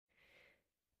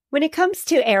When it comes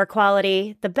to air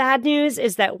quality, the bad news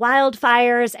is that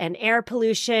wildfires and air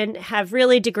pollution have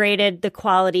really degraded the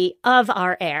quality of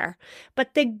our air.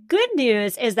 But the good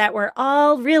news is that we're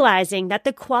all realizing that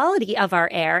the quality of our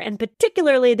air, and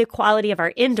particularly the quality of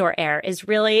our indoor air, is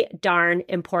really darn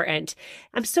important.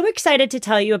 I'm so excited to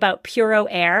tell you about Puro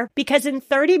Air because in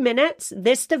 30 minutes,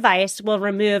 this device will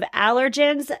remove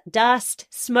allergens, dust,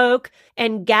 smoke,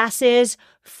 and gases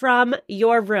from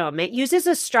your room. It uses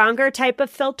a stronger type of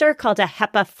filter called a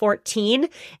HEPA 14,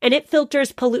 and it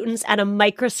filters pollutants at a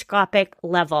microscopic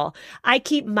level. I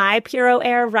keep my Puro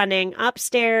Air running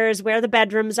upstairs where the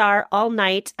bedrooms are all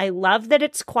night. I love that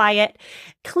it's quiet.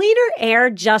 Cleaner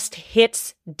air just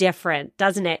hits different,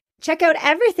 doesn't it? Check out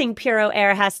everything Puro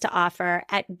Air has to offer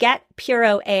at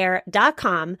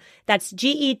getpuroair.com. That's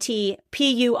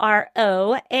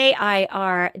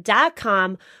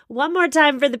GETPUROAIR.com. One more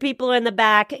time for the people in the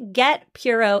back,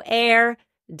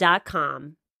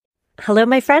 getpuroair.com. Hello,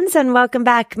 my friends, and welcome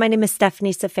back. My name is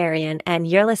Stephanie Safarian, and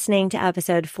you're listening to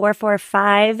episode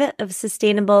 445 of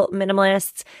Sustainable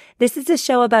Minimalists. This is a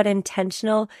show about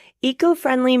intentional,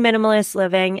 eco-friendly minimalist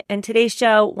living. And today's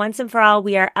show, once and for all,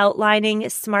 we are outlining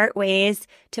smart ways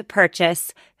to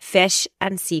purchase fish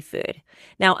and seafood.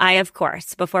 Now, I, of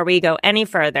course, before we go any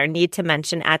further, need to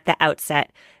mention at the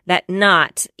outset that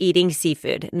not eating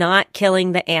seafood, not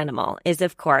killing the animal, is,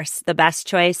 of course, the best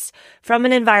choice from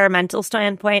an environmental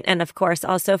standpoint and, of course,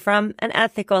 also from an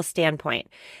ethical standpoint.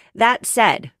 That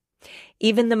said,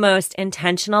 even the most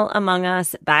intentional among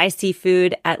us buy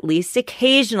seafood at least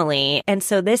occasionally, and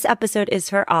so this episode is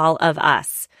for all of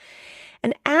us.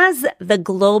 And as the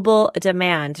global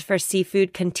demand for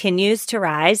seafood continues to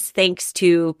rise, thanks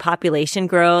to population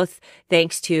growth,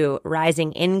 thanks to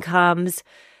rising incomes,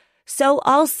 so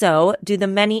also do the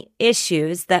many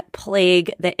issues that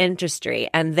plague the industry.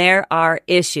 And there are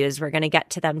issues. We're going to get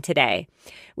to them today.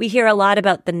 We hear a lot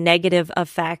about the negative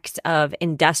effects of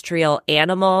industrial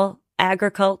animal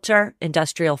agriculture,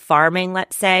 industrial farming,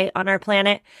 let's say, on our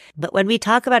planet. But when we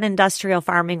talk about industrial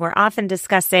farming, we're often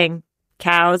discussing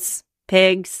cows,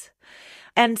 pigs.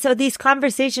 And so these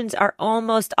conversations are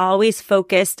almost always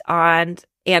focused on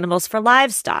animals for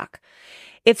livestock.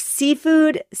 If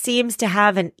seafood seems to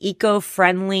have an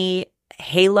eco-friendly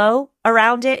halo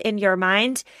around it in your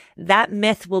mind, that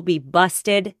myth will be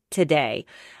busted today.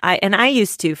 I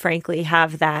used to, frankly,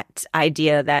 have that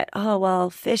idea that, oh, well,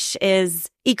 fish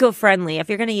is eco-friendly. If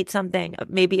you're going to eat something,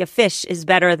 maybe a fish is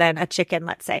better than a chicken,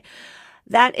 let's say.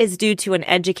 That is due to an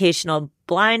educational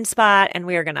blind spot, and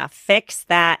we are going to fix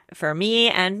that for me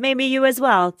and maybe you as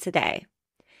well today.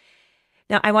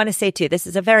 Now, I want to say, too, this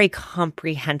is a very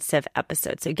comprehensive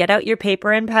episode, so get out your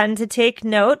paper and pen to take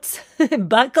notes.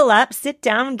 Buckle up, sit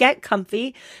down, get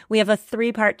comfy. We have a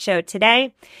 3-part show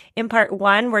today. In part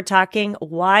 1, we're talking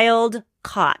wild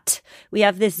caught. We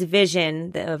have this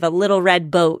vision of a little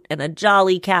red boat and a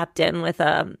jolly captain with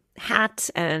a hat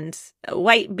and a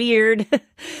white beard.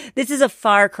 This is a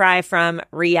far cry from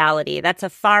reality. That's a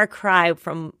far cry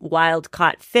from wild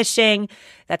caught fishing.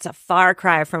 That's a far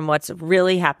cry from what's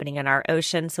really happening in our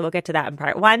ocean. So we'll get to that in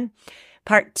part 1.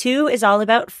 Part 2 is all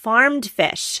about farmed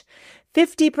fish.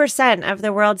 50% of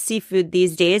the world's seafood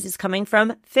these days is coming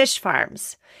from fish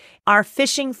farms. Are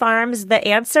fishing farms the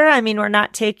answer? I mean, we're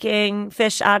not taking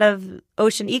fish out of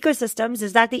ocean ecosystems.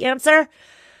 Is that the answer?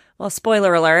 Well,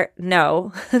 spoiler alert,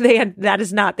 no, that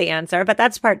is not the answer, but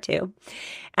that's part 2.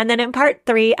 And then in part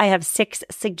 3, I have 6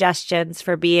 suggestions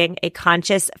for being a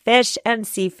conscious fish and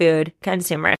seafood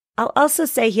consumer. I'll also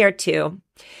say here too,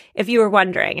 if you were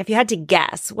wondering, if you had to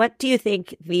guess, what do you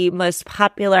think the most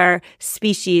popular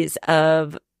species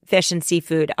of fish and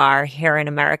seafood are here in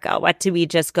America? What do we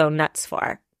just go nuts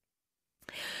for?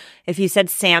 If you said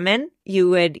salmon, you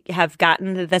would have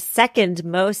gotten the second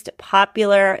most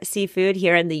popular seafood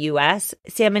here in the U.S.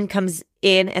 Salmon comes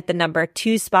in at the number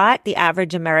 2 spot. The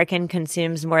average American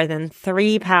consumes more than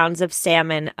 3 pounds of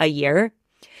salmon a year.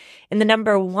 And the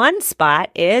number 1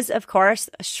 spot is, of course,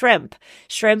 shrimp.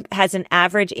 Shrimp has an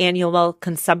average annual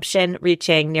consumption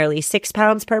reaching nearly 6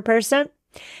 pounds per person.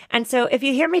 And so if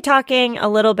you hear me talking a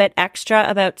little bit extra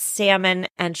about salmon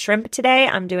and shrimp today,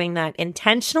 I'm doing that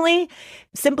intentionally,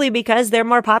 simply because they're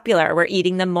more popular. We're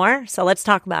eating them more. So let's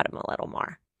talk about them a little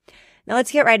more. Now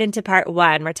let's get right into part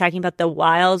 1. We're talking about the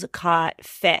wild caught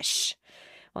fish.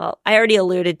 Well, I already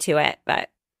alluded to it, but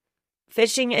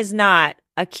fishing is not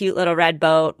a cute little red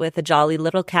boat with a jolly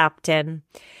little captain.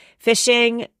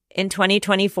 Fishing in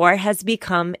 2024 has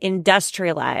become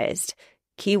industrialized.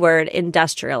 Keyword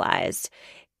industrialized.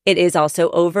 It is also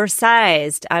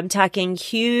oversized. I'm talking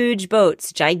huge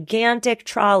boats, gigantic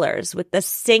trawlers with the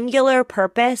singular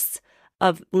purpose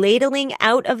of ladling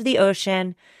out of the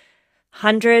ocean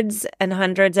hundreds and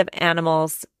hundreds of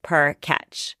animals per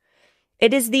catch.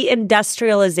 It is the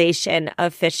industrialization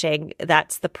of fishing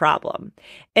that's the problem.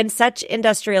 And such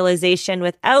industrialization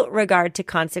without regard to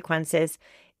consequences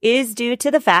is due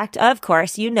to the fact, of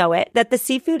course, you know it, that the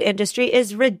seafood industry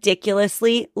is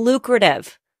ridiculously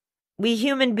lucrative. We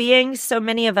human beings, so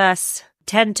many of us,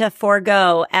 tend to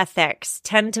forego ethics,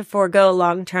 tend to forego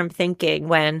long-term thinking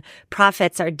when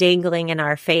profits are dangling in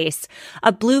our face.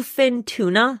 A bluefin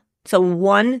tuna, so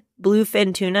one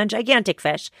bluefin tuna, gigantic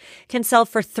fish, can sell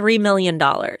for $3 million.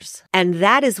 And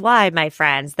that is why, my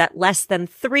friends, that less than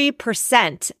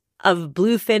 3% of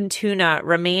bluefin tuna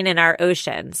remain in our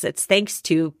oceans. It's thanks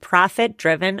to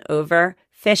profit-driven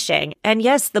overfishing. And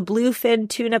yes, the bluefin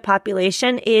tuna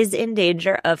population is in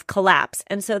danger of collapse.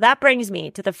 And so that brings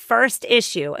me to the first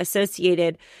issue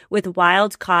associated with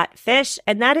wild-caught fish,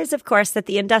 and that is, of course, that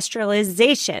the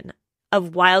industrialization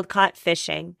of wild-caught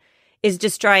fishing is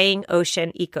destroying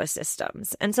ocean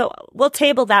ecosystems. And so we'll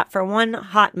table that for one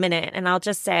hot minute, and I'll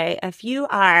just say, if you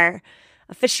are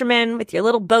a fisherman with your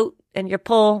little boat and your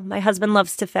pole, my husband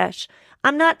loves to fish,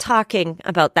 I'm not talking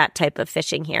about that type of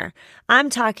fishing here.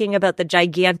 I'm talking about the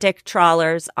gigantic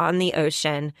trawlers on the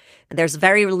ocean. There's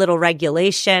very little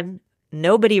regulation.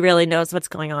 Nobody really knows what's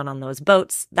going on those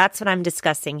boats. That's what I'm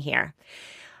discussing here.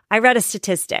 I read a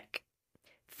statistic.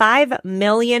 5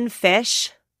 million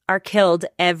fish are killed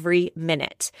every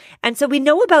minute. And so we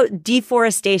know about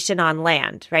deforestation on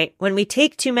land, right? When we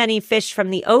take too many fish from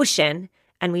the ocean,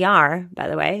 and we are, by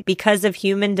the way, because of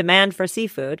human demand for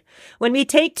seafood, when we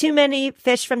take too many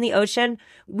fish from the ocean,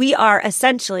 we are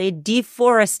essentially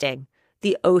deforesting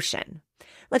the ocean.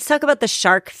 Let's talk about the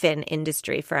shark fin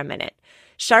industry for a minute.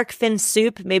 Shark fin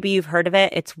soup, maybe you've heard of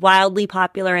it. It's wildly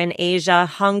popular in Asia.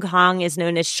 Hong Kong is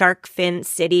known as Shark Fin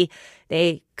City.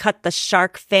 They cut the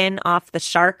shark fin off the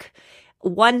shark.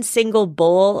 One single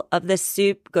bowl of this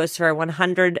soup goes for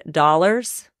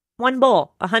 $100. One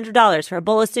bowl, $100 for a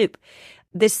bowl of soup.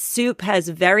 This soup has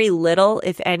very little,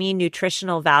 if any,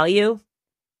 nutritional value.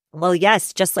 Well,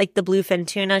 yes, just like the bluefin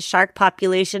tuna, shark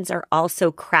populations are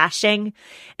also crashing,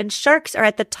 and sharks are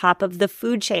at the top of the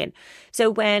food chain. So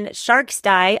when sharks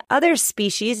die, other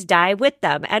species die with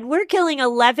them, and we're killing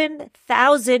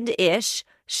 11,000-ish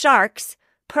sharks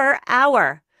per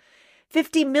hour.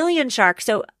 50 million sharks.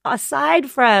 So aside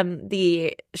from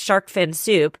the shark fin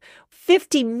soup,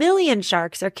 50 million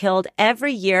sharks are killed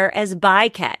every year as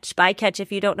bycatch. Bycatch,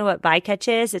 if you don't know what bycatch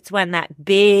is, it's when that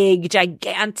big,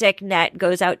 gigantic net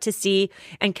goes out to sea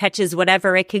and catches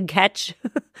whatever it can catch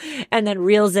and then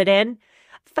reels it in.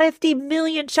 50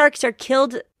 million sharks are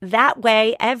killed that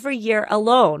way every year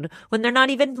alone when they're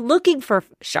not even looking for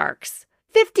sharks.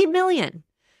 50 million.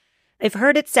 I've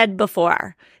heard it said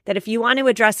before that if you want to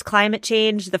address climate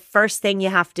change, the first thing you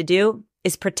have to do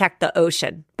is protect the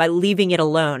ocean by leaving it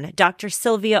alone. Dr.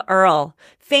 Sylvia Earle,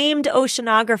 famed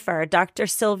oceanographer, Dr.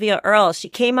 Sylvia Earle, she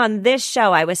came on this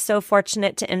show. I was so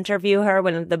fortunate to interview her,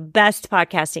 one of the best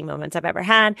podcasting moments I've ever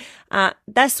had.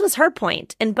 This was her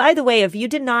point. And by the way, if you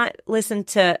did not listen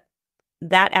to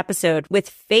that episode with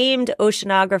famed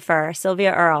oceanographer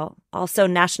Sylvia Earle, also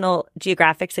National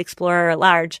Geographic's Explorer at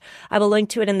Large, I will link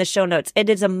to it in the show notes. It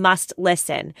is a must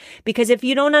listen, because if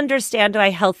you don't understand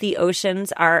why healthy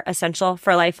oceans are essential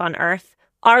for life on Earth,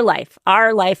 our life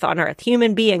on Earth,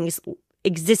 human beings'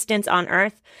 existence on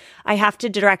Earth, I have to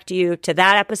direct you to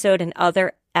that episode and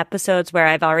other episodes where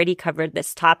I've already covered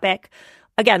this topic.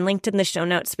 Again, linked in the show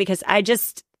notes, because I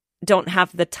just don't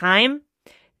have the time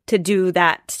to do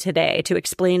that today, to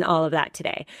explain all of that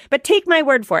today. But take my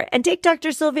word for it, and take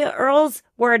Dr. Sylvia Earle's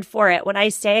word for it when I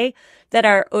say that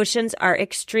our oceans are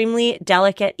extremely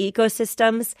delicate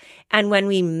ecosystems. And when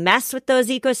we mess with those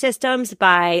ecosystems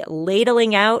by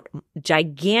ladling out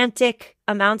gigantic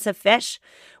amounts of fish,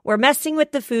 we're messing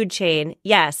with the food chain,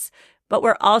 yes, but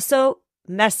we're also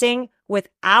messing with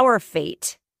our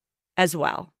fate as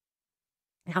well.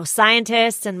 Now,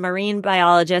 scientists and marine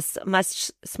biologists,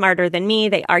 much smarter than me,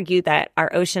 they argue that our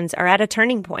oceans are at a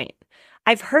turning point.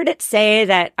 I've heard it say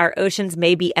that our oceans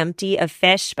may be empty of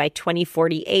fish by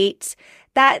 2048.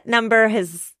 That number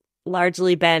has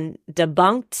largely been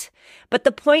debunked. But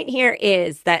the point here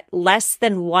is that less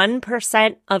than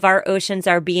 1% of our oceans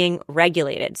are being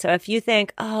regulated. So if you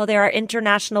think, oh, there are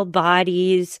international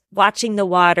bodies watching the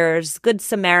waters, good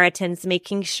Samaritans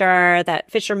making sure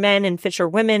that fishermen and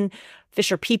fisherwomen,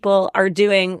 fisher people are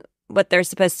doing what they're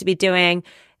supposed to be doing.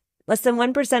 Less than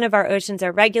 1% of our oceans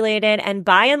are regulated. And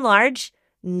by and large,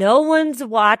 no one's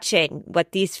watching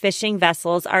what these fishing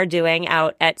vessels are doing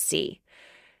out at sea.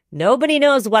 Nobody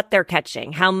knows what they're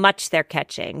catching, how much they're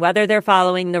catching, whether they're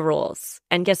following the rules.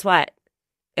 And guess what?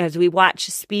 as we watch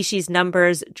species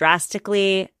numbers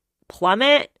drastically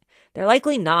plummet, they're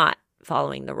likely not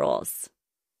following the rules.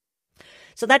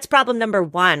 So that's problem number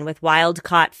one with wild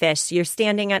caught fish. You're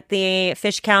standing at the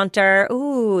fish counter.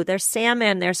 Ooh, there's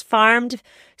salmon. There's farmed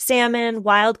salmon,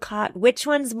 wild caught. Which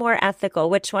one's more ethical?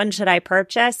 Which one should I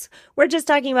purchase? We're just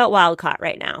talking about wild caught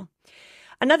right now.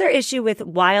 Another issue with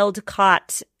wild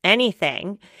caught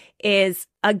anything is,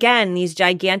 again, these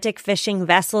gigantic fishing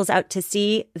vessels out to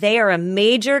sea. They are a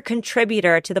major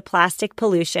contributor to the plastic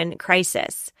pollution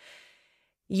crisis.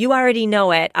 You already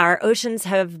know it. Our oceans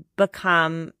have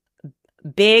become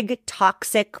big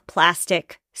toxic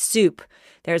plastic soup.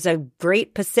 There's a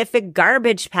great Pacific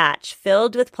garbage patch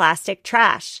filled with plastic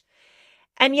trash.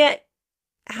 And yet,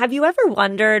 have you ever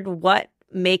wondered what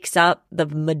makes up the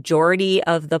majority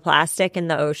of the plastic in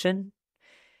the ocean?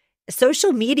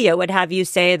 Social media would have you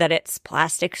say that it's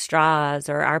plastic straws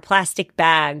or our plastic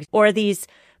bags or these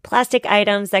plastic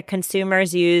items that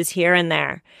consumers use here and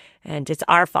there. And it's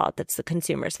our fault. It's the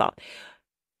consumer's fault.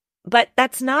 But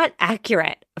that's not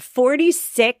accurate.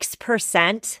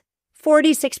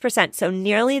 46%, so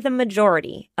nearly the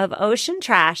majority of ocean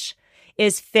trash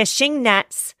is fishing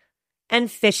nets and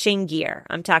fishing gear.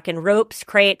 I'm talking ropes,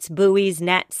 crates, buoys,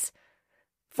 nets.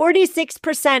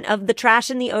 46% of the trash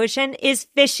in the ocean is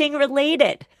fishing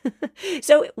related.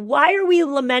 So why are we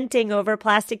lamenting over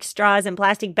plastic straws and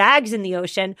plastic bags in the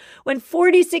ocean when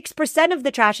 46% of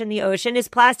the trash in the ocean is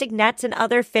plastic nets and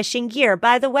other fishing gear?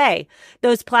 By the way,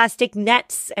 those plastic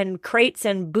nets and crates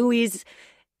and buoys,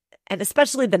 and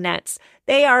especially the nets,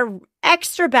 they are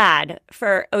extra bad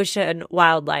for ocean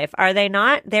wildlife, are they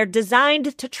not? They're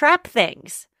designed to trap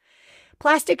things.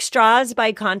 Plastic straws,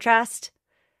 by contrast,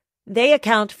 they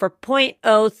account for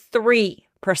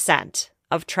 0.03%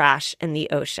 of trash in the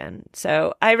ocean.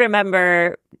 So I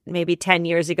remember maybe 10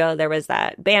 years ago, there was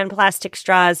that ban plastic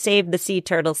straws, save the sea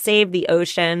turtles, save the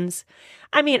oceans.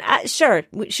 I mean, sure,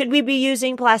 should we be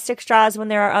using plastic straws when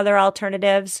there are other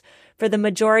alternatives? For the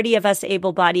majority of us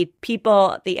able-bodied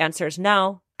people, the answer is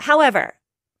no. However,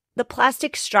 the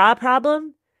plastic straw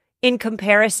problem, in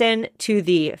comparison to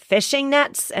the fishing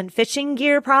nets and fishing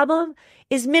gear problem,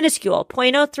 is minuscule.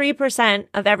 0.03%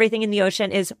 of everything in the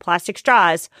ocean is plastic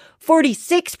straws.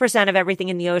 46% of everything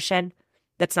in the ocean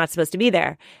that's not supposed to be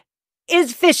there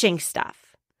is fishing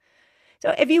stuff.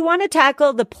 So if you want to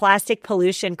tackle the plastic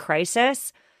pollution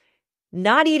crisis,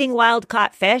 not eating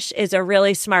wild-caught fish is a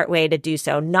really smart way to do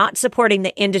so, not supporting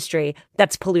the industry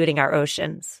that's polluting our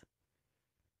oceans.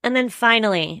 And then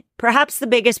finally, perhaps the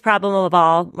biggest problem of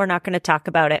all, we're not going to talk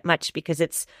about it much because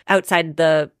it's outside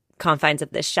the confines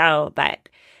of this show, but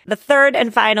the third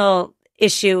and final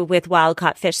issue with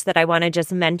wild-caught fish that I want to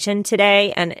just mention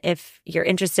today, and if you're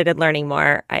interested in learning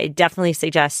more, I definitely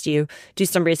suggest you do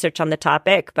some research on the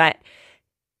topic, but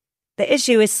the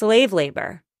issue is slave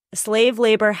labor. Slave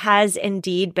labor has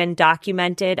indeed been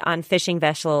documented on fishing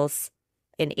vessels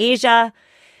in Asia.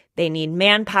 They need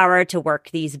manpower to work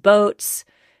these boats,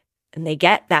 and they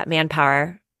get that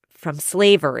manpower from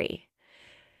slavery.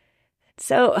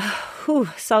 So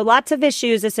lots of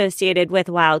issues associated with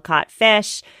wild-caught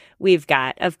fish. We've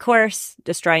got, of course,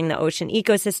 destroying the ocean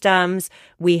ecosystems.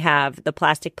 We have the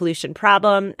plastic pollution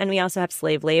problem, and we also have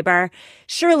slave labor.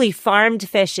 Surely farmed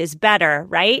fish is better,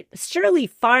 right? Surely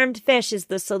farmed fish is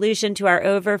the solution to our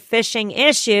overfishing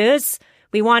issues.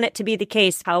 We want it to be the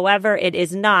case. However, it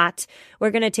is not.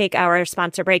 We're going to take our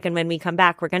sponsor break, and when we come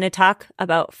back, we're going to talk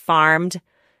about farmed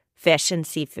fish and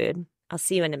seafood. I'll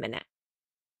see you in a minute.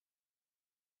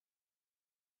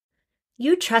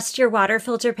 You trust your water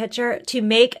filter pitcher to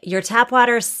make your tap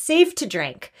water safe to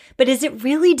drink, but is it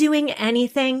really doing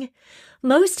anything?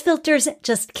 Most filters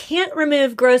just can't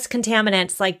remove gross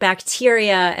contaminants like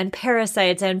bacteria and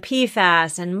parasites and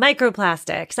PFAS and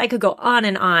microplastics. I could go on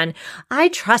and on. I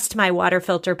trust my water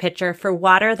filter pitcher for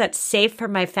water that's safe for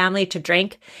my family to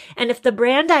drink. And if the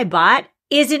brand I bought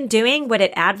isn't doing what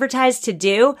it advertised to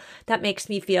do, that makes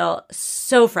me feel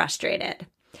so frustrated.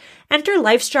 Enter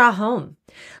LifeStraw Home.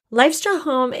 LifeStraw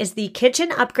Home is the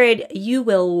kitchen upgrade you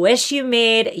will wish you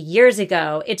made years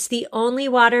ago. It's the only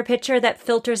water pitcher that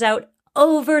filters out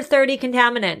over 30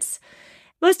 contaminants.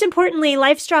 Most importantly,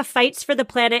 LifeStraw fights for the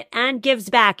planet and gives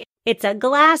back. It's a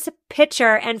glass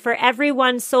pitcher, and for every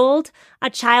one sold, a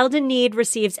child in need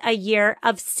receives a year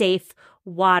of safe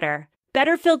water.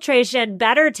 Better filtration,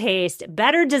 better taste,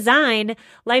 better design.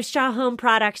 LifeStraw Home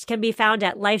products can be found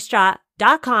at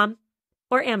lifestraw.com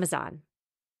or Amazon.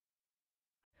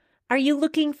 Are you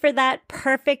looking for that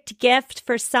perfect gift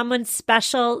for someone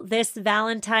special this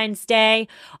Valentine's Day?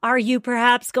 Are you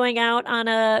perhaps going out on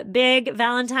a big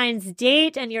Valentine's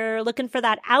date and you're looking for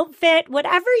that outfit?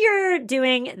 Whatever you're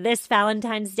doing this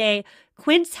Valentine's Day,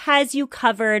 Quince has you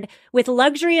covered with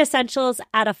luxury essentials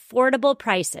at affordable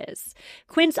prices.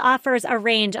 Quince offers a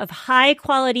range of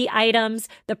high-quality items.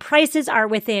 The prices are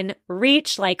within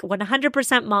reach, like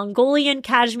 100% Mongolian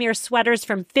cashmere sweaters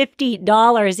from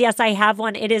 $50. Yes, I have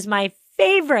one. It is my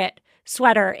favorite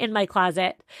sweater in my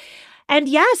closet. And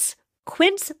yes,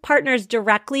 Quince partners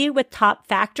directly with top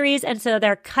factories, and so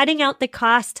they're cutting out the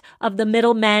cost of the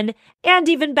middlemen. And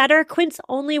even better, Quince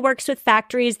only works with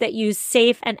factories that use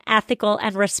safe and ethical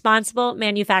and responsible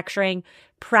manufacturing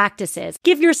practices.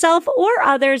 Give yourself or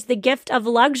others the gift of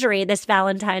luxury this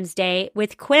Valentine's Day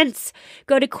with Quince.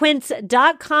 Go to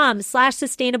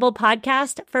quince.com/sustainable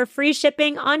podcast for free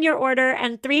shipping on your order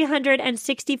and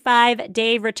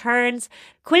 365-day returns.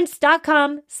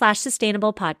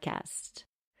 Quince.com/sustainable podcast.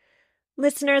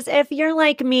 Listeners, if you're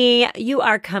like me, you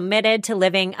are committed to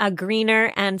living a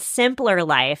greener and simpler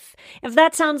life. If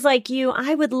that sounds like you,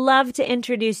 I would love to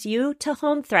introduce you to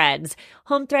Home Threads.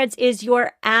 Home Threads is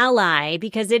your ally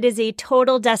because it is a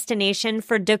total destination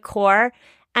for decor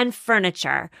and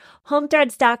furniture.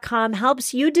 HomeThreads.com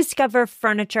helps you discover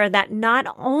furniture that not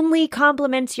only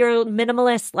complements your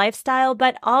minimalist lifestyle,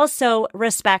 but also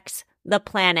respects the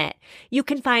planet. You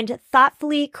can find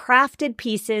thoughtfully crafted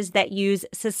pieces that use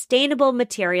sustainable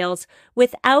materials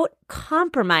without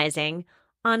compromising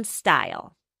on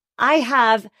style. I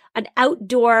have an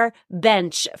outdoor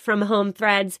bench from Home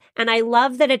Threads, and I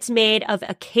love that it's made of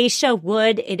acacia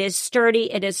wood. It is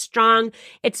sturdy, it is strong,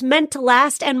 it's meant to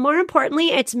last, and more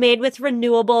importantly, it's made with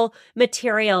renewable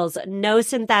materials. No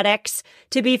synthetics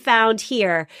to be found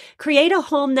here. Create a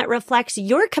home that reflects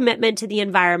your commitment to the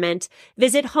environment.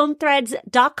 Visit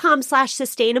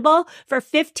homethreads.com/sustainable for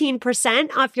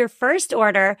 15% off your first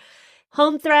order.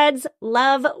 Home Threads,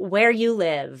 love where you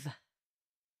live.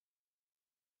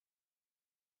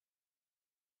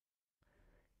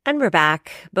 And we're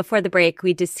back. Before the break,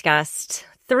 we discussed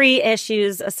 3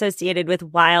 issues associated with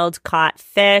wild-caught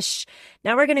fish.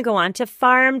 Now we're going to go on to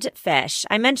farmed fish.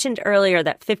 I mentioned earlier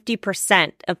that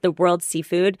 50% of the world's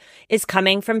seafood is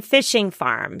coming from fishing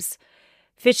farms.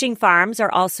 Fishing farms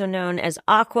are also known as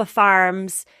aqua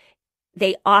farms.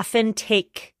 They often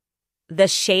take the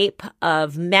shape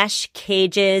of mesh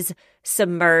cages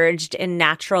submerged in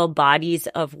natural bodies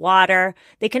of water.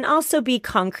 They can also be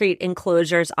concrete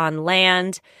enclosures on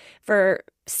land. For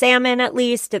salmon, at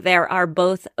least, there are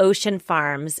both ocean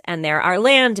farms and there are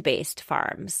land-based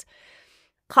farms.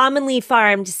 Commonly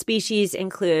farmed species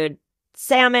include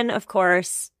salmon, of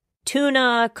course,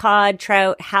 tuna, cod,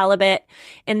 trout, halibut.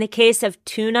 In the case of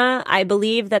tuna, I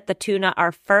believe that the tuna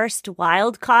are first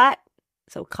wild caught,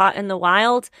 so caught in the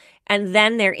wild, and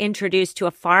then they're introduced to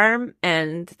a farm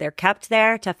and they're kept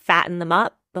there to fatten them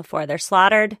up before they're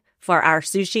slaughtered for our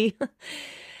sushi.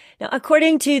 Now,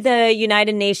 according to the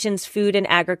United Nations Food and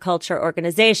Agriculture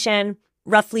Organization,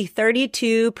 roughly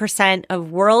 32%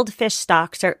 of world fish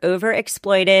stocks are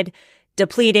overexploited,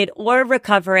 depleted, or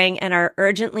recovering and are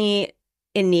urgently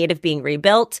in need of being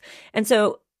rebuilt. And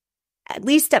so, at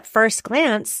least at first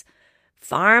glance,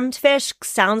 farmed fish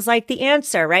sounds like the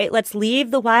answer, right? Let's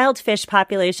leave the wild fish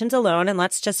populations alone and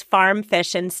let's just farm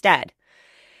fish instead.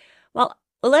 Well,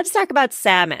 let's talk about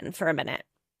salmon for a minute.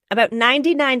 About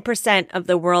 99% of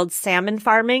the world's salmon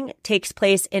farming takes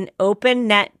place in open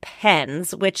net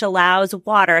pens, which allows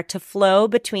water to flow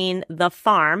between the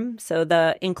farm, so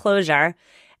the enclosure,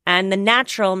 and the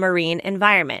natural marine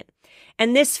environment.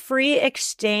 And this free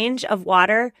exchange of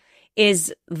water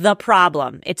is the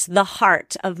problem. It's the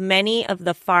heart of many of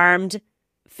the farmed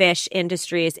fish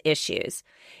industry's issues.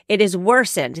 It is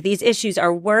worsened. These issues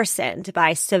are worsened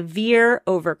by severe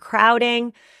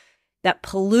overcrowding that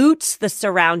pollutes the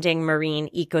surrounding marine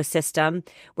ecosystem.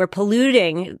 We're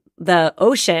polluting the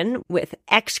ocean with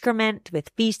excrement,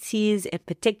 with feces in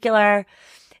particular,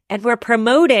 and we're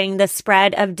promoting the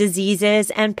spread of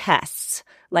diseases and pests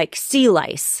like sea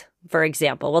lice, for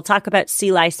example. We'll talk about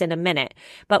sea lice in a minute.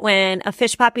 But when a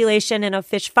fish population in a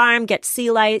fish farm gets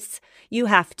sea lice, you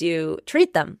have to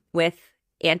treat them with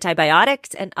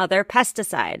antibiotics and other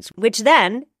pesticides, which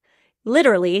then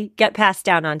literally get passed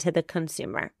down onto the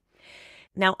consumer.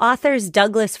 Now, authors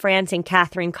Douglas France and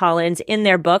Catherine Collins, in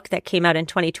their book that came out in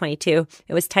 2022,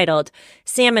 it was titled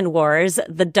Salmon Wars,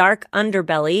 The Dark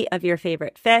Underbelly of Your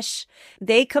Favorite Fish.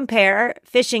 They compare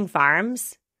fishing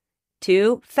farms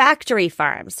to factory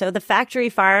farms. So the factory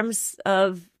farms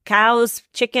of cows,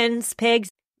 chickens, pigs,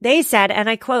 they said, and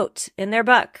I quote in their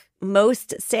book,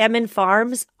 most salmon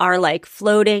farms are like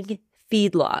floating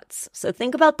feedlots. So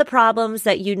think about the problems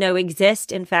that you know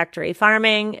exist in factory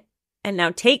farming, and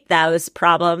now take those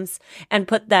problems and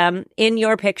put them in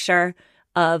your picture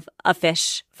of a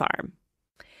fish farm.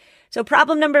 So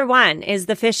problem number 1 is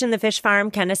the fish in the fish farm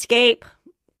can escape.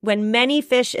 When many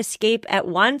fish escape at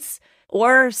once,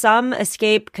 or some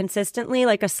escape consistently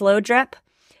like a slow drip,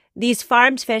 these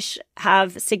farmed fish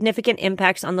have significant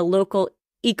impacts on the local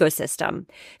ecosystem.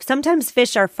 Sometimes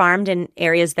fish are farmed in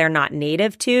areas they're not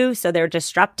native to, so they're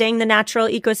disrupting the natural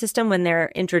ecosystem when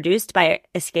they're introduced by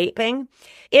escaping.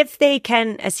 If they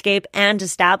can escape and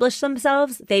establish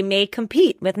themselves, they may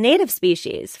compete with native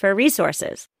species for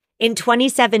resources. In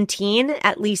 2017,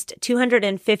 at least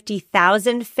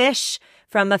 250,000 fish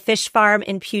from a fish farm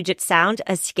in Puget Sound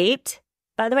escaped.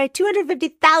 By the way,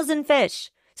 250,000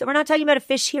 fish. So we're not talking about a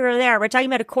fish here or there. We're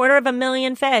talking about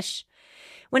 250,000 fish.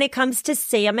 When it comes to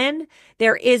salmon,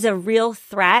 there is a real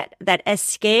threat that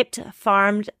escaped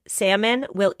farmed salmon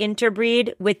will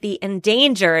interbreed with the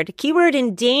endangered, keyword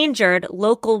endangered,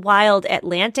 local wild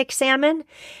Atlantic salmon.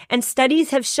 And studies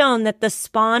have shown that the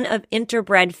spawn of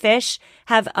interbred fish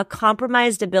have a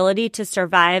compromised ability to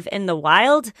survive in the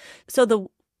wild. So the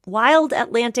wild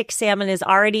Atlantic salmon is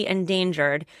already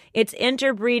endangered. It's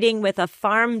interbreeding with a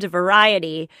farmed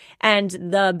variety, and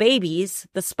the babies,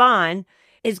 the spawn,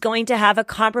 is going to have a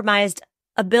compromised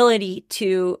ability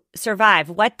to survive.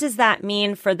 What does that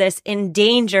mean for this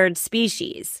endangered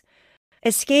species?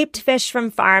 Escaped fish from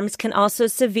farms can also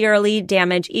severely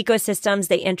damage ecosystems.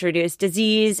 They introduce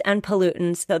disease and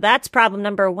pollutants. So that's problem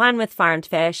number 1 with farmed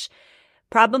fish.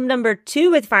 Problem number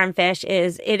 2 with farm fish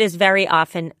is it is very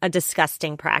often a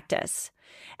disgusting practice.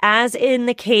 As in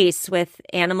the case with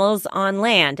animals on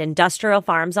land, industrial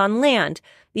farms on land,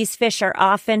 these fish are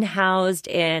often housed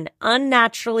in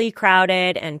unnaturally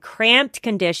crowded and cramped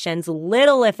conditions,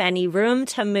 little, if any, room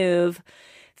to move.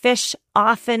 Fish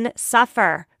often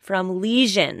suffer from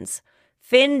lesions,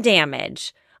 fin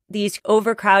damage. These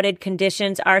overcrowded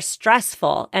conditions are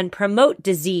stressful and promote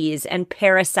disease and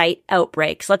parasite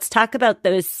outbreaks. Let's talk about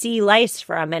those sea lice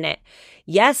for a minute.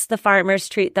 Yes, the farmers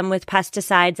treat them with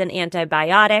pesticides and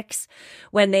antibiotics.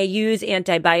 When they use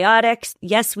antibiotics,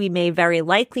 yes, we may very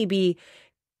likely be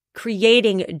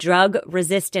creating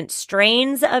drug-resistant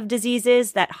strains of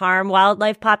diseases that harm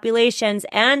wildlife populations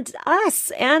and us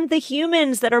and the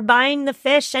humans that are buying the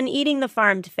fish and eating the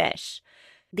farmed fish.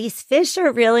 These fish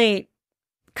are really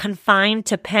confined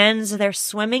to pens. They're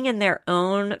swimming in their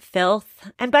own filth.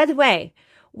 And by the way,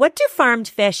 what do farmed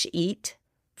fish eat?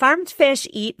 Farmed fish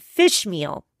eat fish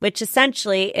meal, which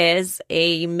essentially is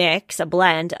a mix, a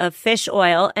blend of fish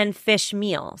oil and fish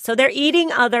meal. So they're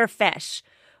eating other fish.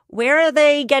 Where are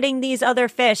they getting these other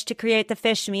fish to create the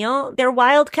fish meal? They're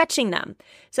wild catching them.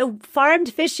 So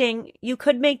farmed fishing, you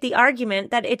could make the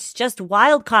argument that it's just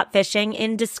wild caught fishing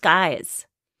in disguise.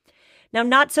 Now,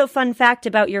 not so fun fact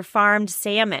about your farmed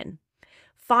salmon.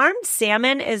 Farmed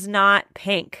salmon is not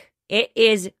pink. It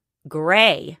is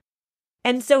gray.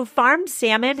 And so farmed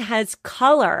salmon has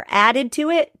color added to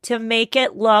it to make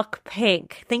it look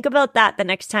pink. Think about that the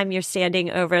next time you're standing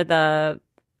over the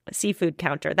seafood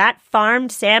counter. That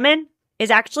farmed salmon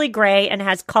is actually gray and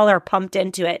has color pumped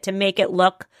into it to make it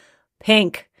look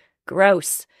pink.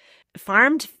 Gross.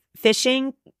 Farmed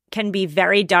fishing can be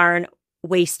very darn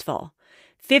wasteful.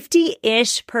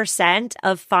 50-ish%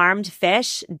 of farmed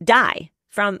fish die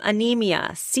from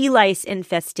anemia, sea lice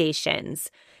infestations,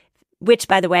 which,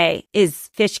 by the way, is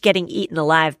fish getting eaten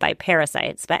alive by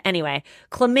parasites. But anyway,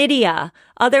 chlamydia,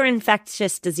 other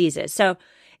infectious diseases. So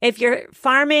if you're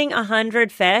farming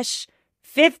 100 fish,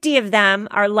 50 of them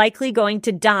are likely going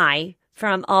to die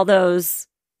from all those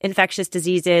infectious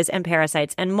diseases and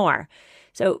parasites and more.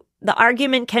 So the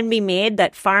argument can be made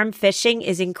that farm fishing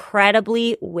is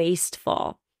incredibly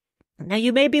wasteful. Now,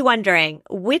 you may be wondering,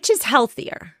 which is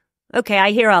healthier? Okay,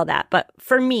 I hear all that. But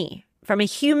for me, from a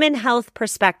human health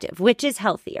perspective, which is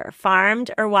healthier,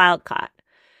 farmed or wild caught?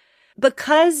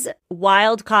 Because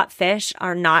wild caught fish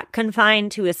are not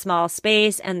confined to a small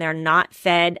space and they're not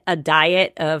fed a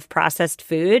diet of processed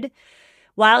food,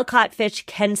 wild caught fish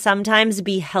can sometimes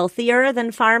be healthier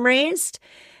than farm raised.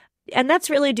 And that's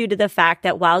really due to the fact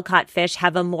that wild caught fish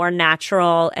have a more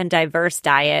natural and diverse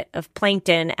diet of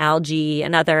plankton, algae,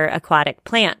 and other aquatic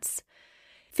plants.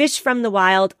 Fish from the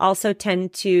wild also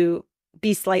tend to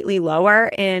be slightly lower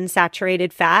in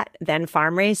saturated fat than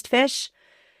farm-raised fish.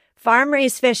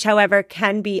 Farm-raised fish, however,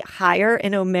 can be higher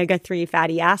in omega-3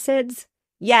 fatty acids,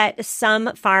 yet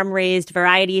some farm-raised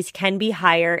varieties can be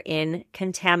higher in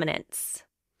contaminants.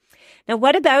 Now,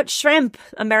 what about shrimp,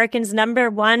 Americans'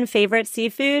 #1 favorite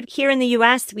seafood? Here in the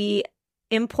U.S., we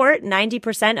import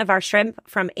 90% of our shrimp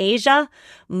from Asia.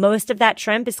 Most of that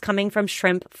shrimp is coming from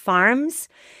shrimp farms.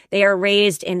 They are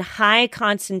raised in high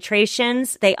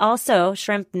concentrations.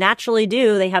 Shrimp naturally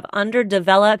they have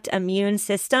underdeveloped immune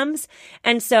systems.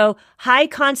 And so high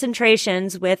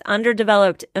concentrations with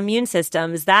underdeveloped immune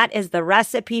systems, that is the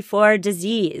recipe for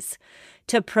disease.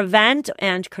 To prevent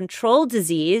and control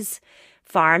disease,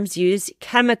 farms use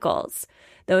chemicals.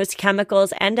 Those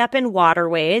chemicals end up in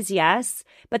waterways, yes,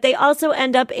 but they also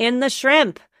end up in the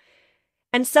shrimp.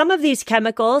 And some of these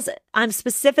chemicals, I'm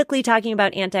specifically talking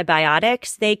about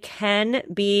antibiotics, they can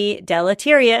be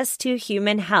deleterious to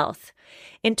human health.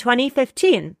 In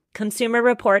 2015, Consumer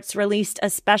Reports released a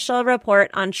special report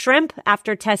on shrimp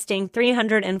after testing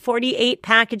 348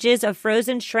 packages of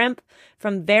frozen shrimp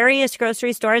from various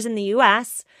grocery stores in the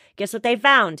U.S. Guess what they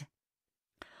found?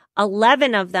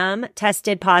 11 of them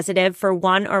tested positive for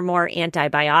one or more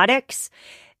antibiotics.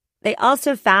 They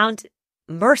also found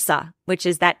MRSA, which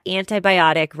is that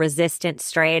antibiotic-resistant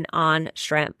strain on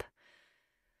shrimp.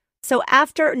 So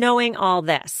after knowing all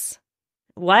this,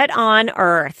 what on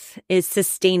earth is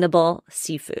sustainable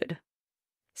seafood?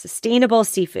 Sustainable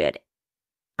seafood.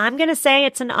 I'm going to say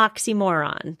it's an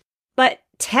oxymoron, but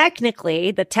technically,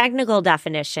 the technical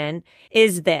definition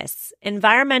is this.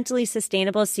 Environmentally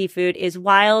sustainable seafood is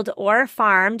wild or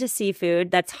farmed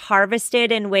seafood that's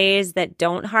harvested in ways that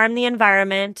don't harm the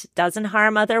environment, doesn't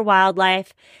harm other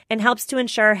wildlife, and helps to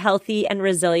ensure healthy and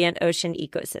resilient ocean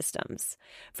ecosystems.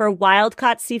 For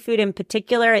wild-caught seafood in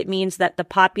particular, it means that the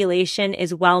population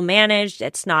is well managed,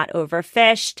 it's not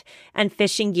overfished, and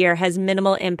fishing gear has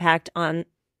minimal impact on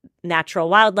natural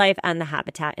wildlife and the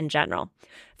habitat in general.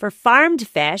 For farmed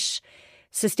fish,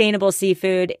 sustainable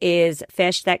seafood is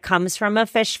fish that comes from a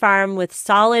fish farm with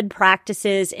solid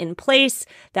practices in place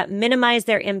that minimize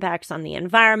their impacts on the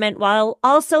environment while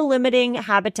also limiting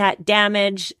habitat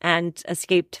damage and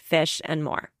escaped fish and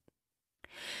more.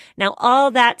 Now, all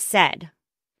of that said,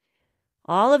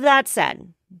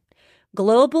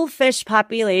 global fish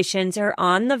populations are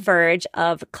on the verge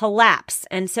of collapse.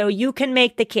 And so you can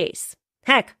make the case.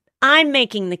 Heck, I'm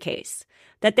making the case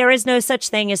that there is no such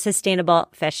thing as sustainable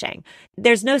fishing.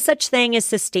 There's no such thing as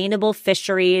sustainable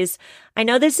fisheries. I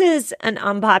know this is an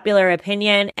unpopular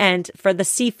opinion, and for the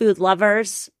seafood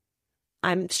lovers,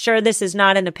 I'm sure this is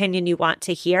not an opinion you want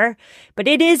to hear, but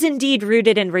it is indeed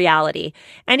rooted in reality.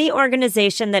 Any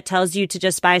organization that tells you to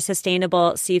just buy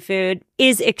sustainable seafood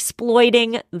is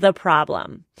exploiting the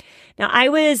problem. Now, I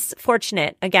was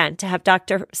fortunate, again, to have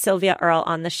Dr. Sylvia Earle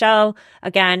on the show.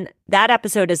 Again, that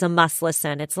episode is a must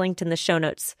listen. It's linked in the show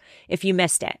notes if you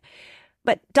missed it.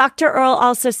 But Dr. Earle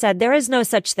also said there is no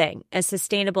such thing as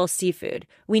sustainable seafood.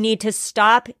 We need to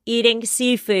stop eating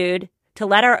seafood to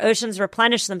let our oceans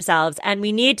replenish themselves, and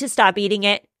we need to stop eating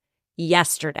it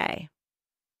yesterday.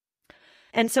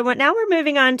 And so now we're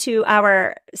moving on to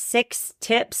our 6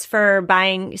 tips for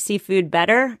buying seafood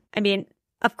better. I mean,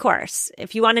 of course,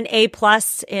 if you want an A+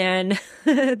 in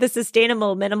the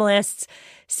Sustainable Minimalists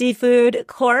seafood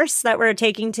course that we're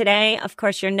taking today, of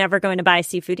course, you're never going to buy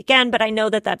seafood again, but I know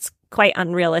that that's quite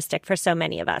unrealistic for so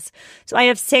many of us. So I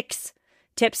have 6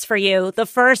 tips for you. The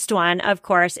first one, of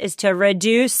course, is to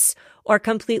reduce or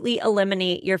completely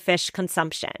eliminate your fish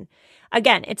consumption.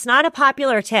 Again, it's not a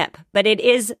popular tip, but it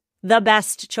is the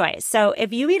best choice. So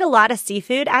if you eat a lot of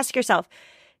seafood, ask yourself,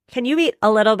 can you eat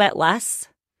a little bit less?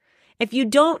 If you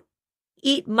don't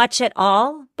eat much at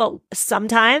all, but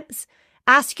sometimes,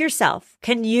 ask yourself,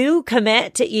 can you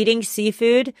commit to eating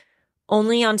seafood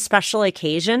only on special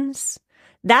occasions?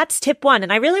 That's tip 1,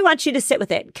 and I really want you to sit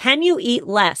with it. Can you eat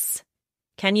less?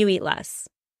 Can you eat less?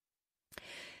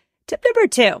 Tip number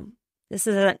 2. This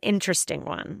is an interesting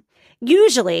one.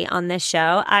 Usually on this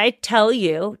show, I tell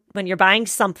you when you're buying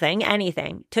something,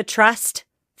 anything, to trust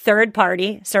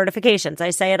third-party certifications. I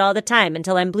say it all the time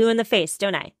until I'm blue in the face,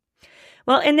 don't I?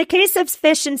 Well, in the case of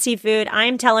fish and seafood,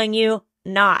 I'm telling you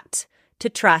not to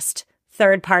trust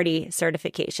third-party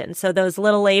certifications. So those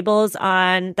little labels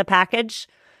on the package,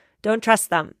 don't trust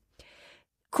them.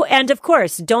 And of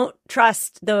course, don't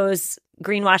trust those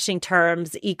greenwashing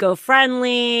terms,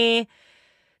 eco-friendly,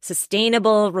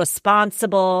 sustainable,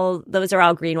 responsible. Those are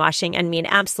all greenwashing and mean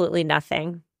absolutely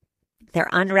nothing. They're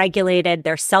unregulated.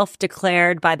 They're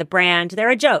self-declared by the brand.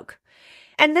 They're a joke.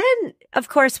 And then, of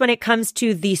course, when it comes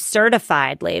to the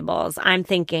certified labels, I'm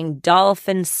thinking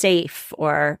Dolphin Safe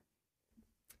or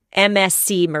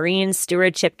MSC, Marine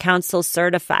Stewardship Council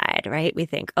certified, right? We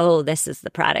think, oh, this is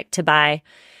the product to buy.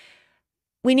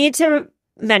 We need to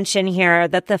mention here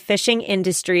that the fishing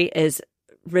industry is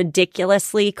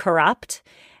ridiculously corrupt.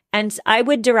 And I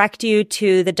would direct you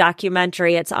to the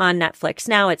documentary. It's on Netflix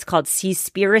now. It's called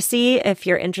Seaspiracy if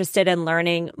you're interested in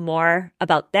learning more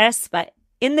about this. But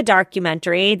in the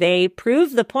documentary, they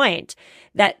prove the point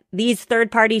that these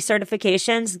third-party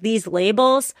certifications, these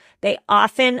labels, they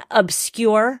often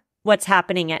obscure what's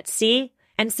happening at sea.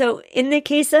 And so in the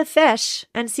case of fish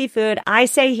and seafood, I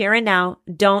say here and now,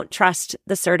 don't trust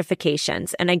the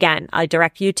certifications. And again, I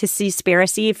direct you to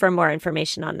Seaspiracy for more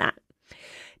information on that.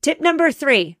 Tip number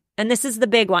 3, and this is the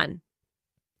big one.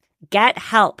 Get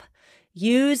help.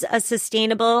 Use a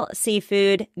sustainable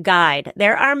seafood guide.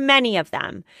 There are many of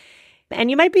them. And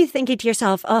you might be thinking to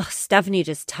yourself, oh, Stephanie,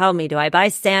 just tell me, do I buy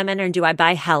salmon or do I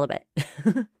buy halibut?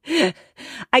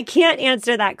 I can't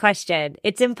answer that question.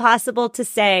 It's impossible to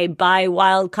say buy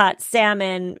wild-caught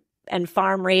salmon and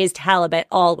farm-raised halibut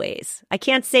always. I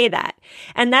can't say that.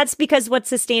 And that's because what's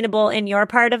sustainable in your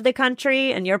part of the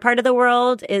country and your part of the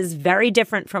world is very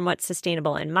different from what's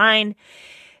sustainable in mine.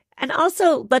 And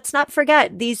also, let's not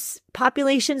forget, these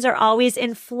populations are always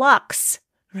in flux,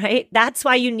 right? That's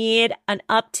why you need an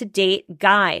up-to-date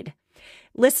guide.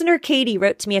 Listener Katie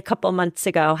wrote to me a couple months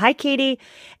ago. Hi, Katie.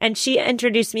 And she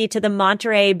introduced me to the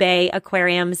Monterey Bay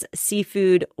Aquarium's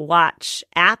Seafood Watch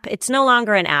app. It's no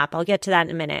longer an app. I'll get to that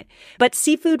in a minute. But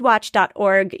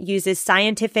seafoodwatch.org uses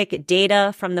scientific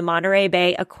data from the Monterey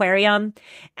Bay Aquarium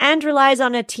and relies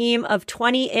on a team of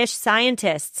 20-ish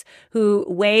scientists who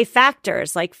weigh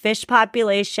factors like fish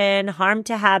population, harm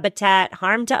to habitat,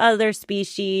 harm to other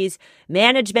species,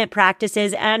 management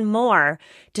practices, and more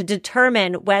to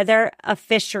determine whether a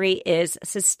fishery is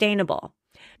sustainable.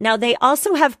 Now, they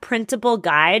also have printable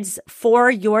guides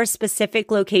for your specific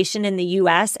location in the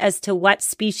U.S. as to what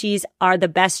species are the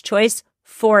best choice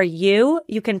for you.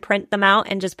 You can print them out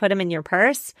and just put them in your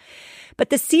purse. But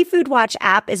the Seafood Watch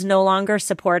app is no longer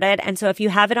supported. And so if you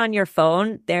have it on your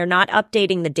phone, they're not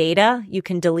updating the data. You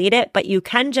can delete it, but you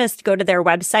can just go to their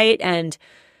website and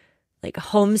like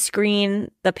home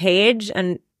screen the page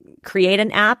and create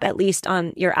an app, at least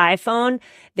on your iPhone.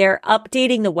 They're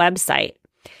updating the website.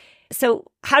 So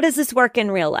how does this work in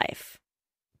real life?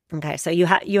 Okay, so you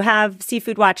have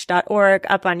seafoodwatch.org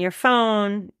up on your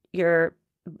phone. You're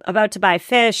about to buy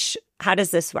fish. How does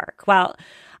this work? Well,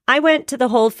 I went to the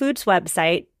Whole Foods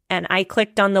website and I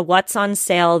clicked on the What's on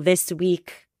Sale This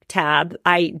Week tab.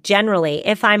 I generally,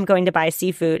 if I'm going to buy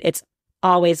seafood, it's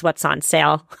always what's on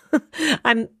sale.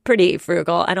 I'm pretty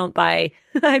frugal.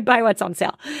 I buy what's on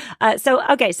sale. So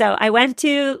I went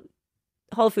to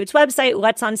Whole Foods website,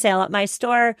 what's on sale at my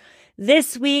store.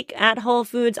 This week at Whole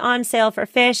Foods on sale for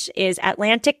fish is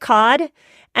Atlantic cod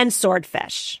and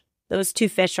swordfish. Those two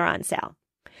fish are on sale.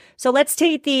 So let's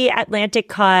take the Atlantic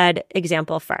cod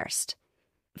example first.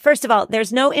 First of all,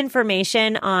 there's no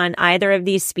information on either of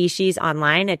these species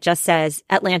online. It just says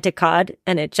Atlantic cod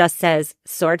and it just says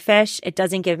swordfish. It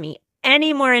doesn't give me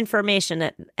any more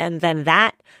information than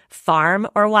that, farm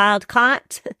or wild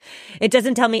caught. It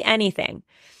doesn't tell me anything,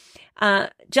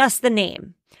 just the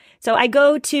name. So I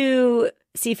go to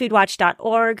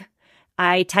seafoodwatch.org.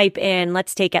 I type in,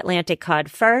 let's take Atlantic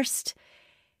cod first.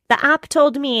 The app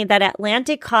told me that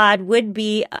Atlantic cod would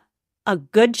be a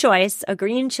good choice, a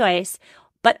green choice,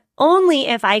 but only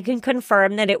if I can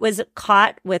confirm that it was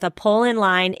caught with a pole and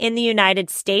line in the United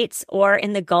States or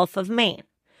in the Gulf of Maine.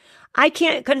 I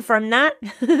can't confirm that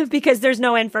because there's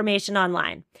no information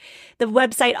online. The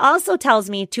website also tells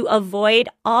me to avoid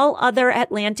all other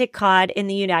Atlantic cod in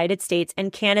the United States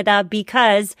and Canada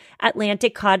because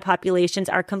Atlantic cod populations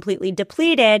are completely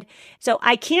depleted. So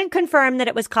I can't confirm that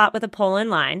it was caught with a pole and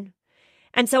line.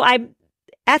 And so I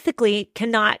ethically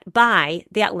cannot buy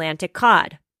the Atlantic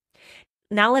cod.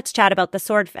 Now let's chat about the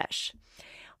swordfish.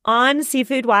 On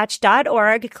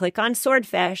seafoodwatch.org, click on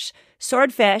swordfish.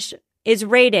 Swordfish is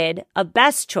rated a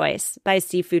best choice by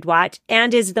Seafood Watch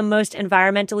and is the most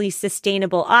environmentally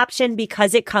sustainable option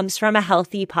because it comes from a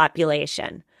healthy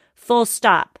population. Full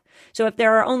stop. So if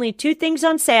there are only two things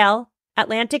on sale,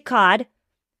 Atlantic cod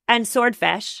and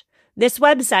swordfish, this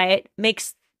website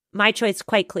makes my choice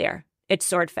quite clear. It's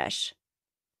swordfish.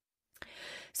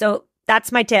 So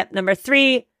that's my tip. Number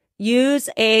 3, use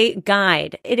a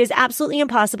guide. It is absolutely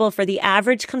impossible for the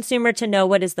average consumer to know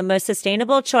what is the most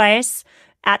sustainable choice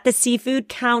at the seafood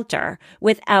counter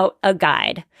without a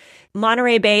guide.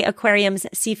 Monterey Bay Aquarium's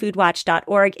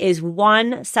seafoodwatch.org is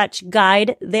one such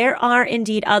guide. There are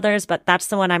indeed others, but that's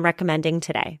the one I'm recommending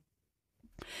today.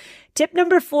 Tip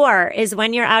number 4 is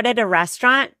when you're out at a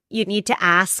restaurant, you need to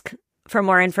ask for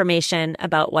more information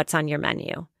about what's on your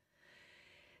menu.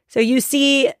 So you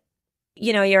see,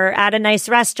 you're at a nice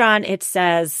restaurant. It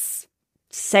says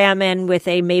salmon with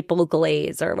a maple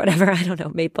glaze or whatever. I don't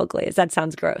know, maple glaze. That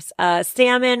sounds gross.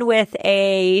 Salmon with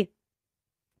a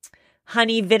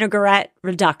honey vinaigrette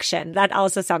reduction. That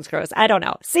also sounds gross. I don't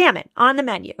know. Salmon on the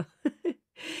menu.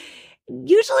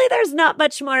 Usually there's not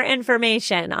much more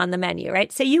information on the menu,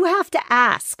 right? So you have to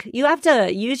ask. You have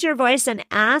to use your voice and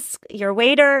ask your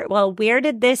waiter, well, where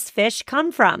did this fish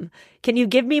come from? Can you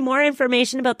give me more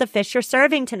information about the fish you're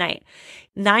serving tonight?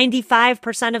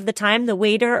 95% of the time, the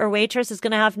waiter or waitress is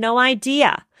going to have no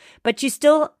idea, but you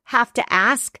still have to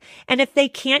ask. And if they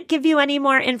can't give you any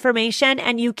more information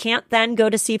and you can't then go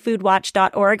to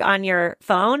seafoodwatch.org on your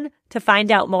phone to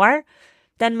find out more,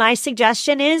 then my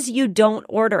suggestion is you don't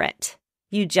order it.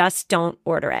 You just don't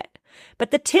order it.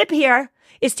 But the tip here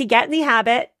is to get in the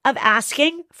habit of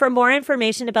asking for more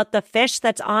information about the fish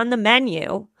that's on the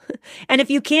menu. And if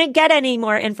you can't get any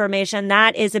more information,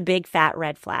 that is a big fat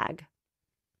red flag.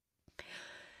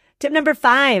 Tip number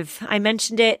 5, I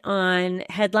mentioned it on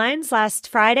headlines last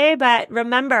Friday, but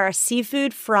remember,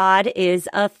 seafood fraud is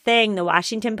a thing. The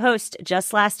Washington Post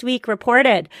just last week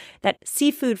reported that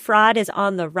seafood fraud is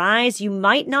on the rise. You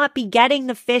might not be getting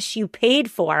the fish you paid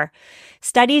for.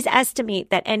 Studies estimate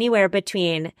that anywhere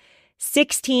between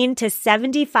 16 to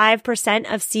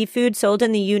 75% of seafood sold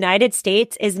in the United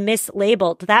States is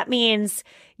mislabeled. That means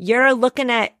you're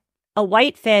looking at a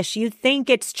whitefish, you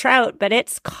think it's trout, but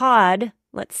it's cod,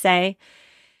 let's say.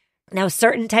 Now,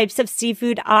 certain types of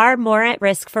seafood are more at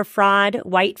risk for fraud.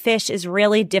 Whitefish is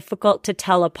really difficult to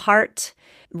tell apart.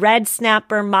 Red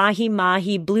snapper,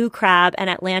 mahi-mahi, blue crab, and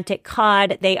Atlantic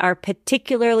cod, they are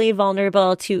particularly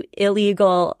vulnerable to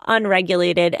illegal,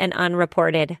 unregulated, and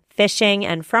unreported fishing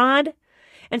and fraud.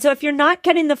 And so if you're not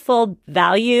getting the full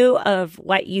value of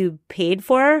what you paid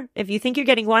for, if you think you're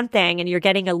getting one thing and you're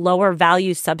getting a lower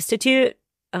value substitute,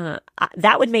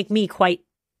 that would make me quite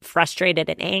frustrated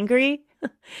and angry.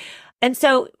 And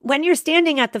so when you're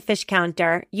standing at the fish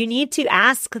counter, you need to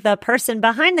ask the person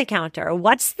behind the counter,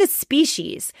 what's the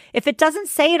species? If it doesn't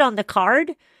say it on the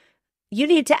card, you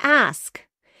need to ask.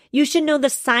 You should know the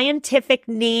scientific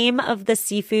name of the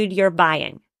seafood you're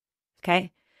buying.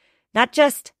 Okay? Not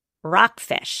just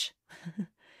rockfish.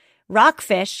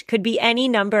 Rockfish could be any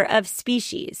number of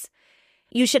species.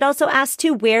 You should also ask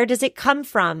too, where does it come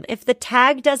from? If the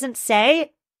tag doesn't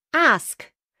say, ask.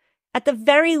 At the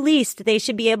very least, they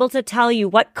should be able to tell you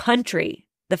what country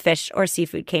the fish or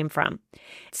seafood came from.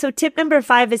 So tip number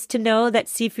 5 is to know that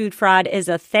seafood fraud is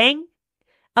a thing.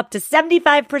 Up to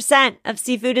 75% of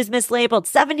seafood is mislabeled,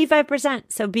 75%.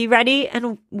 So be ready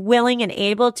and willing and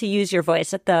able to use your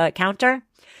voice at the counter.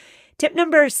 Tip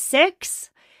number 6,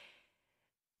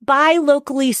 buy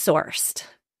locally sourced.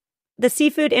 The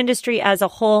seafood industry as a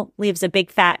whole leaves a big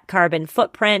fat carbon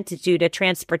footprint due to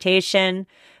transportation,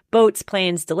 boats,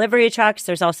 planes, delivery trucks.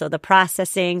 There's also the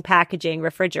processing, packaging,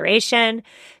 refrigeration.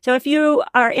 So if you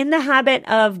are in the habit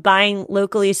of buying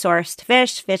locally sourced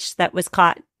fish that was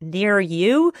caught near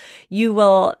you, you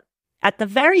will, at the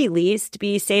very least,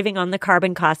 be saving on the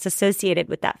carbon costs associated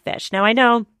with that fish. Now, I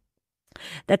know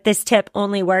that this tip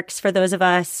only works for those of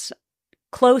us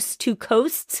close to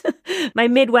coasts. My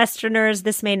Midwesterners,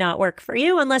 this may not work for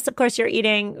you unless, of course, you're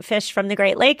eating fish from the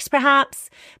Great Lakes, perhaps,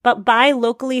 but buy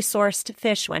locally sourced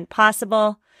fish when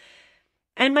possible.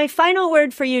 And my final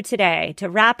word for you today, to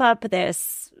wrap up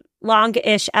this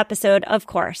long-ish episode, of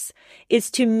course, is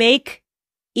to make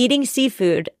eating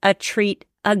seafood a treat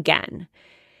again.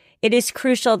 It is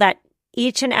crucial that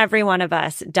each and every one of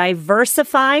us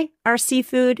diversify our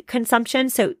seafood consumption.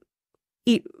 So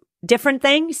eat different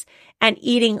things and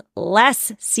eating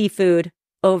less seafood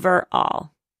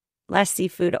overall. Less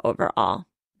seafood overall.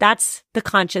 That's the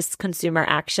conscious consumer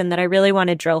action that I really want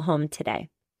to drill home today.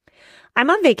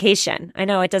 I'm on vacation. I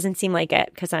know it doesn't seem like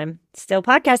it because I'm still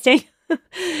podcasting,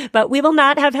 but we will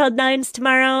not have headlines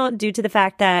tomorrow due to the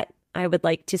fact that I would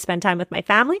like to spend time with my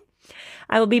family.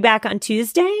 I will be back on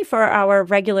Tuesday for our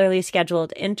regularly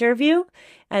scheduled interview.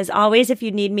 As always, if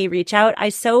you need me, reach out. I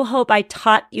so hope I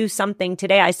taught you something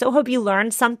today. I so hope you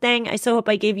learned something. I so hope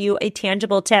I gave you a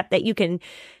tangible tip that you can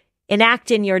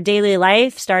enact in your daily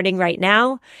life starting right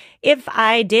now. If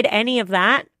I did any of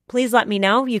that, please let me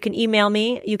know. You can email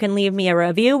me. You can leave me a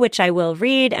review, which I will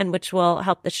read and which will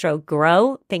help the show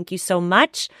grow. Thank you so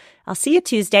much. I'll see you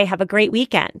Tuesday. Have a great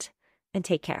weekend and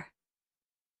take care.